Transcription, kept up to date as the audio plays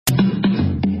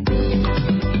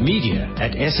Media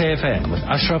at SAFM with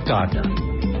Ashraf Garda.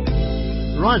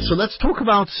 Right, so let's talk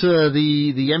about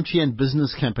the MTN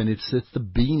Business Campaign. It's the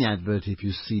Bean advert, if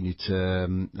you've seen it.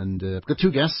 I've got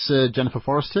two guests, Jennifer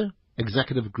Forrester,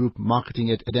 Executive Group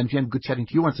Marketing at MTN. Good chatting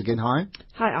to you once again. Hi.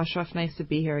 Hi, Ashraf. Nice to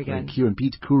be here again. Thank you. And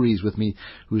Pete Khoury is with me,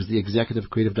 who's the Executive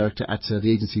Creative Director at the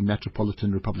agency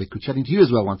Metropolitan Republic. Good chatting to you as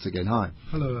well once again. Hi.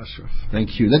 Hello, Ashraf.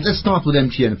 Thank you. Let's start with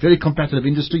MTN. A very competitive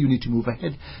industry. You need to move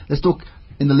ahead. Let's talk.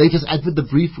 In the latest advert, the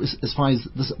brief as far as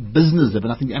this business,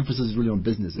 and I think the emphasis is really on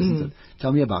business, isn't it?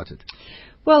 Tell me about it.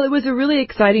 Well, it was a really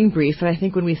exciting brief, and I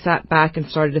think when we sat back and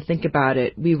started to think about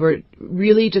it, we were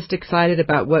really just excited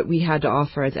about what we had to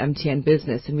offer as MTN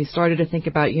Business, and we started to think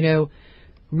about,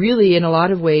 really in a lot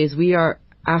of ways, we are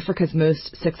Africa's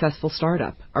most successful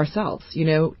startup ourselves.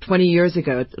 20 years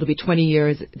ago, it'll be 20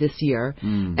 years this year,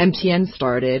 MTN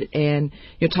started, and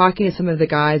talking to some of the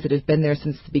guys that have been there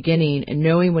since the beginning and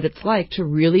knowing what it's like to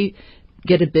really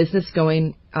get a business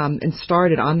going and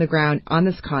started on the ground on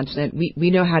this continent. We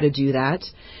know how to do that,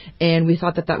 and we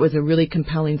thought that was a really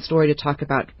compelling story to talk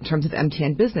about in terms of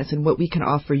MTN Business and what we can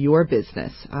offer your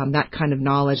business, that kind of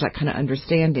knowledge, that kind of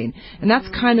understanding. And that's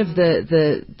kind of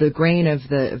the grain of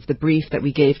the brief that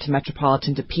we gave to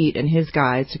Metropolitan, to Pete and his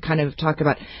guys, to kind of talk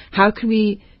about how can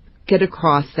we get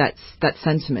across that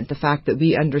sentiment, the fact that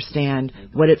we understand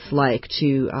what it's like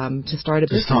to start a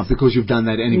business. It's tough because you've done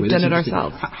that anyway. We've done it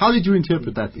ourselves. How did you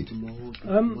interpret that, Pete?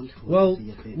 Well,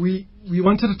 we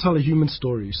wanted to tell a human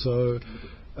story, so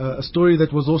a story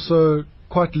that was also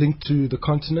quite linked to the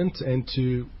continent and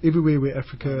to everywhere where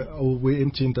Africa or where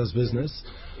MTN does business.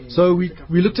 So we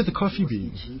looked at the coffee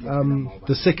bean,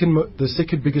 the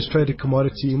second biggest traded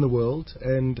commodity in the world,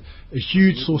 and a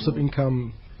huge source of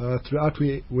income throughout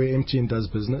where MTN does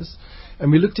business,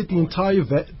 and we looked at the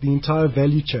entire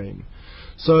value chain.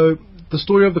 So the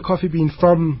story of the coffee bean,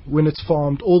 from when it's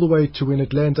farmed all the way to when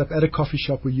it lands up at a coffee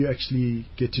shop where you actually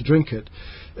get to drink it.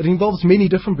 It involves many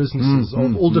different businesses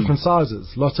of all different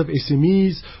sizes, lots of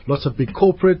SMEs, lots of big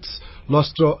corporates,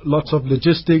 lots of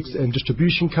logistics and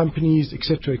distribution companies,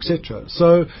 etc., etc.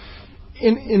 So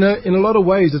in a lot of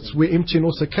ways, it's where MTN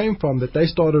also came from, that they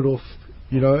started off,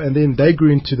 and then they grew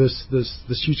into this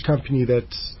huge company that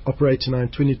operates now in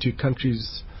 22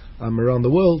 countries around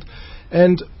the world.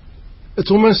 And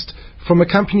it's almost from a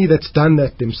company that's done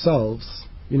that themselves,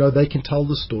 they can tell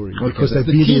the story. Okay, because they've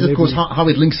the been key is, in of course, how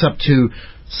it links up to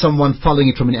someone following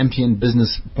it from an MTN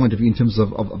business point of view in terms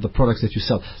of the products that you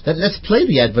sell. Let's play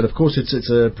the advert. Of course, it's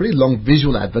a pretty long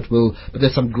visual advert, but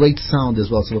there's some great sound as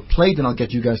well. So we'll play it, and I'll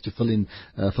get you guys to fill in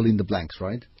the blanks,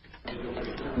 right?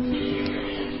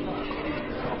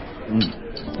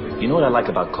 You know what I like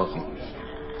about coffee?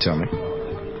 Tell me.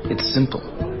 It's simple.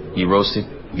 You roast it,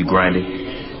 you grind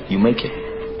it, you make it.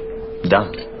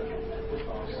 Done.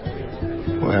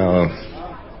 Well,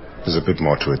 there's a bit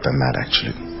more to it than that,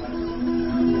 actually.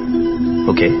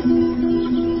 Okay.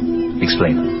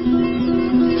 Explain.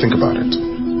 Think about it.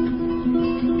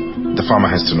 The farmer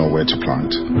has to know where to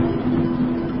plant,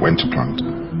 when to plant,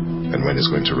 and when it's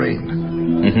going to rain.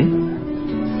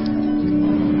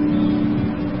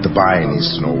 The buyer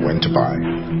needs to know when to buy,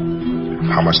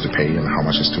 how much to pay, and how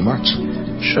much is too much.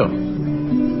 Sure.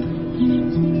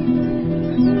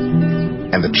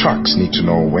 And the trucks need to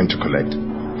know when to collect,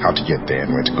 how to get there,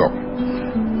 and where to go.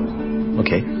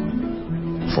 Okay.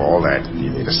 For all that, you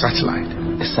need a satellite.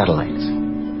 A satellite?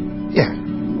 Yeah.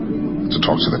 To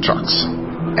talk to the trucks,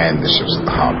 and the ships at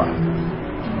the harbor,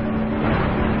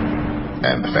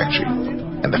 and the factory.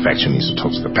 And the factory needs to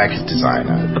talk to the package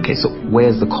designer. Okay, so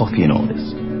where's the coffee in all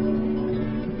this?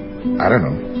 I don't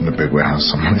know, in a big warehouse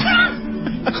somewhere.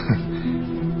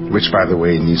 Which, by the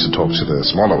way, needs to talk to the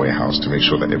smaller warehouse to make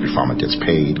sure that every farmer gets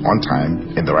paid on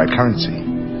time in the right currency.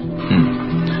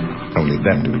 Only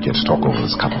then do we get to talk over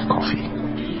this cup of coffee.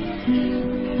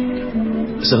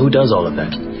 So who does all of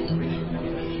that?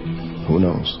 Who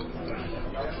knows?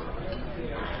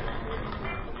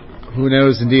 Who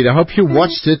knows, indeed. I hope you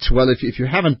watched it. Well, if you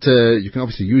haven't, you can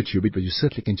obviously YouTube it, but you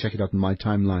certainly can check it out on my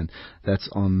timeline. That's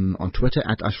on Twitter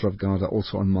at Ashraf Garda,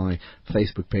 also on my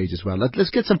Facebook page as well. Let's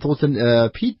get some thoughts. And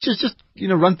Pete, just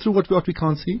run through what we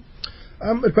can't see.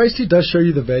 It basically does show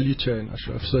you the value chain,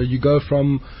 Ashraf. So you go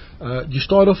from, you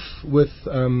start off with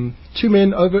two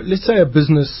men over, let's say a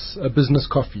business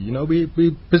coffee.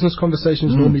 We business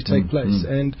conversations normally take place,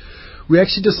 and we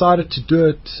actually decided to do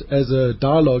it as a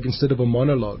dialogue instead of a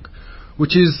monologue,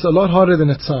 which is a lot harder than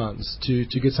it sounds to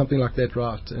get something like that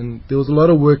right. And there was a lot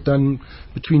of work done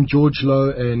between George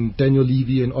Lowe and Daniel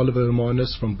Levy and Oliver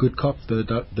Hermanus from Good Cop,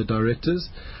 the directors.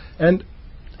 And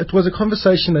it was a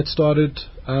conversation that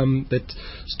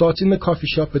starts in the coffee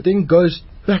shop, but then goes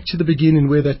back to the beginning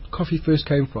where that coffee first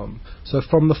came from. So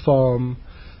from the farm,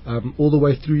 all the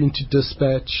way through into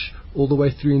dispatch, all the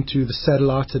way through into the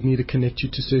satellites that need to connect you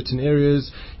to certain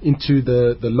areas, into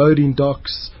the loading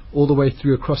docks, all the way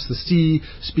through across the sea,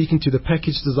 speaking to the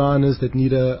package designers that need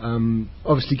to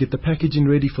obviously get the packaging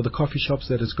ready for the coffee shops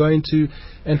that it's going to,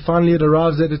 and finally it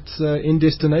arrives at its end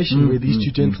destination where these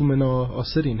two gentlemen are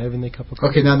sitting having their cup of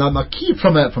coffee. Okay, now key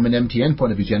from an MTN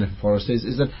point of view, Jennifer Forrester,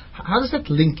 is that how does that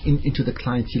link into the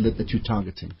clientele that you're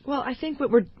targeting? Well, I think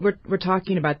what we're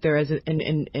talking about there,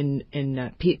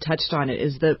 and Pete touched on it,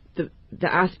 is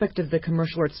the aspect of the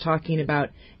commercial where it's talking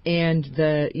about, and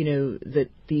the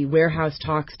warehouse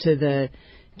talks to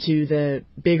the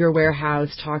bigger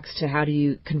warehouse, talks to how do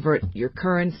you convert your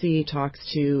currency, talks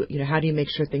to how do you make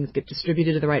sure things get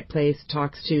distributed to the right place,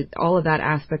 talks to all of that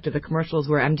aspect of the commercials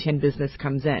where MTN Business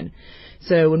comes in.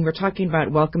 So when we're talking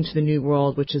about Welcome to the New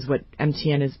World, which is what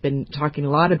MTN has been talking a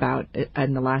lot about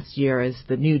in the last year, is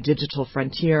the new digital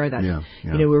frontier that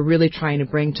we're really trying to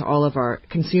bring to all of our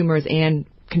consumers, and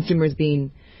consumers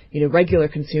being regular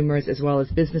consumers as well as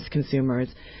business consumers.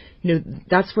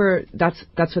 That's what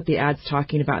the ad's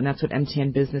talking about, and that's what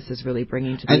MTN Business is really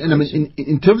bringing to the equation. And I mean,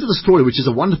 in terms of the story, which is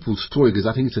a wonderful story, because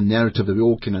I think it's a narrative that we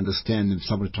all can understand if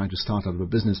somebody trying to start out of a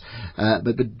business.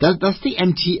 But does the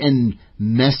MTN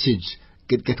message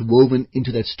get woven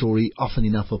into that story often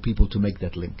enough for people to make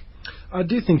that link? I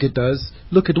do think it does.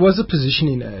 Look, it was a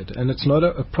positioning ad, and it's not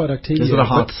a product heavy ad. It's not a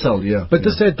hard sell, yeah. But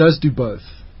this ad does do both.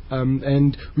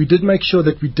 And we did make sure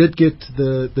that we did get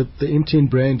the MTN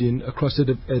branding across at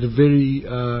a very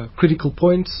critical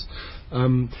points,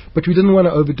 but we didn't want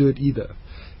to overdo it either.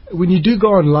 When you do go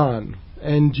online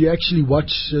and you actually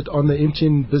watch it on the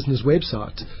MTN Business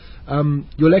website,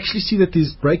 you'll actually see that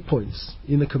there's breakpoints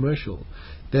in the commercial.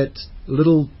 That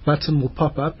little button will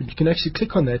pop up, and you can actually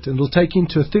click on that, and it'll take you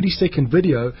into a 30-second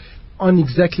video on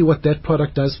exactly what that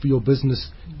product does for your business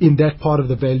in that part of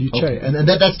the value chain. And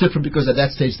that's different because at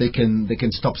that stage they can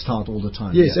stop-start all the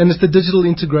time. Yes, and it's the digital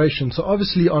integration. So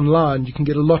obviously online you can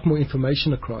get a lot more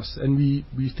information across, and we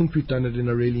think we've done it in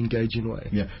a really engaging way.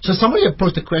 Yeah. So somebody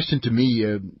posed a question to me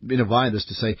via this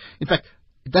to say, in fact,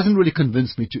 it doesn't really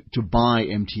convince me to buy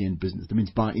MTN Business. That means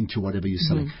buy into whatever you're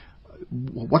selling.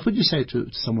 What would you say to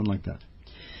someone like that?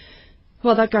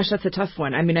 Well, that's a tough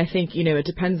one. I mean, I think, it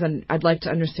depends on, I'd like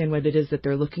to understand what it is that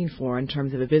they're looking for in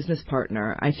terms of a business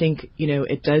partner. I think,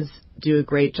 it does do a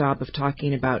great job of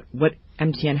talking about what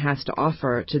MTN has to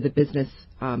offer to the business,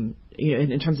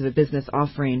 in terms of a business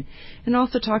offering, and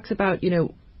also talks about,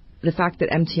 the fact that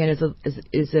MTN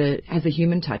has a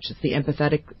human touch. It's the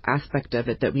empathetic aspect of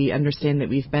it, that we understand that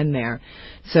we've been there.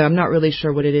 So I'm not really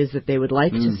sure what it is that they would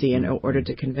like to see in order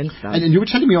to convince them. And you were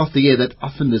telling me off the air that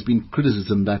often there's been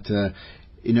criticism that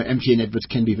MTN adverts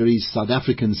can be very South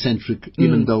African centric,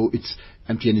 even though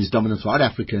MTN is dominant throughout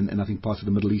Africa and I think parts of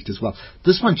the Middle East as well.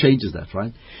 This one changes that,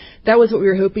 right? That was what we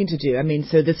were hoping to do. I mean,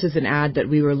 so this is an ad that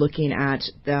we were looking at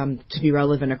to be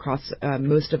relevant across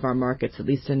most of our markets, at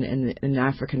least in an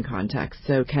African context.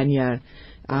 So Kenya,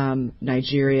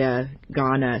 Nigeria,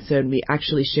 Ghana. So we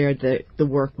actually shared the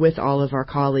work with all of our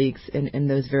colleagues in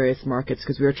those various markets,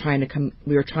 because we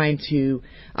were trying to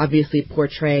obviously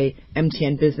portray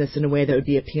MTN Business in a way that would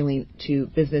be appealing to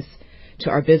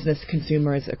our business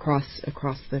consumers across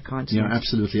the continent. Yeah,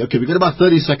 absolutely. Okay, we've got about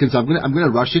 30 seconds. I'm going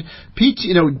to rush it. Pete,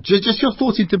 just your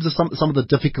thoughts in terms of some of the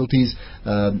difficulties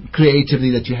creatively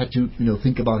that you had to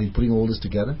think about in putting all this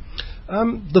together.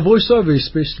 The voiceover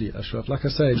especially, Ashraf, like I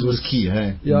say, it was key,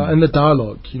 hey? Yeah, and the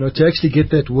dialogue, to actually get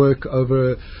that work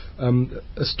over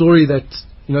a story that,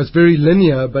 it's very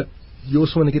linear, but you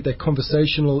also want to get that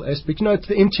conversational aspect. It's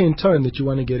the MTN tone that you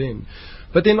want to get in.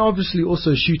 But then obviously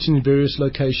also shooting in various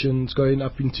locations, going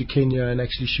up into Kenya and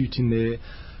actually shooting there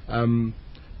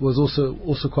was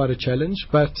also quite a challenge.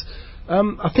 But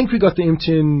I think we got the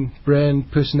MTN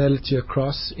brand personality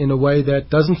across in a way that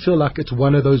doesn't feel like it's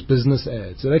one of those business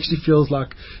ads. It actually feels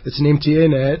like it's an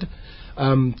MTN ad,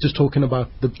 just talking about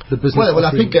the business. Well,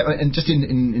 I think, and just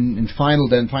in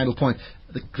final point,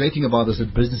 the great thing about this is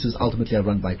that businesses ultimately are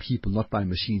run by people, not by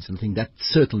machines, and I think that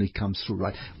certainly comes through,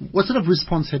 right? What sort of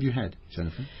response have you had,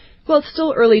 Jennifer? Well, it's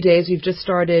still early days. We've just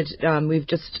started. We've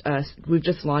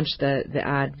just launched the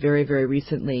ad very, very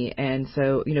recently, and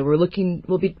so we're looking.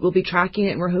 We'll be tracking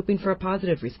it, and we're hoping for a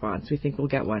positive response. We think we'll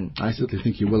get one. I certainly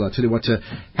think you will. I'll tell you what.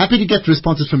 Happy to get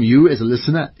responses from you as a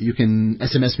listener. You can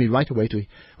SMS me right away to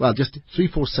just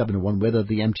 34701 whether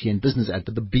the MTN Business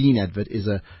advert, the Bean advert, is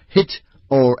a hit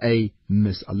or a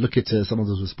miss. I'll look at some of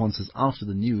those responses after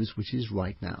the news, which is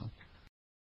right now.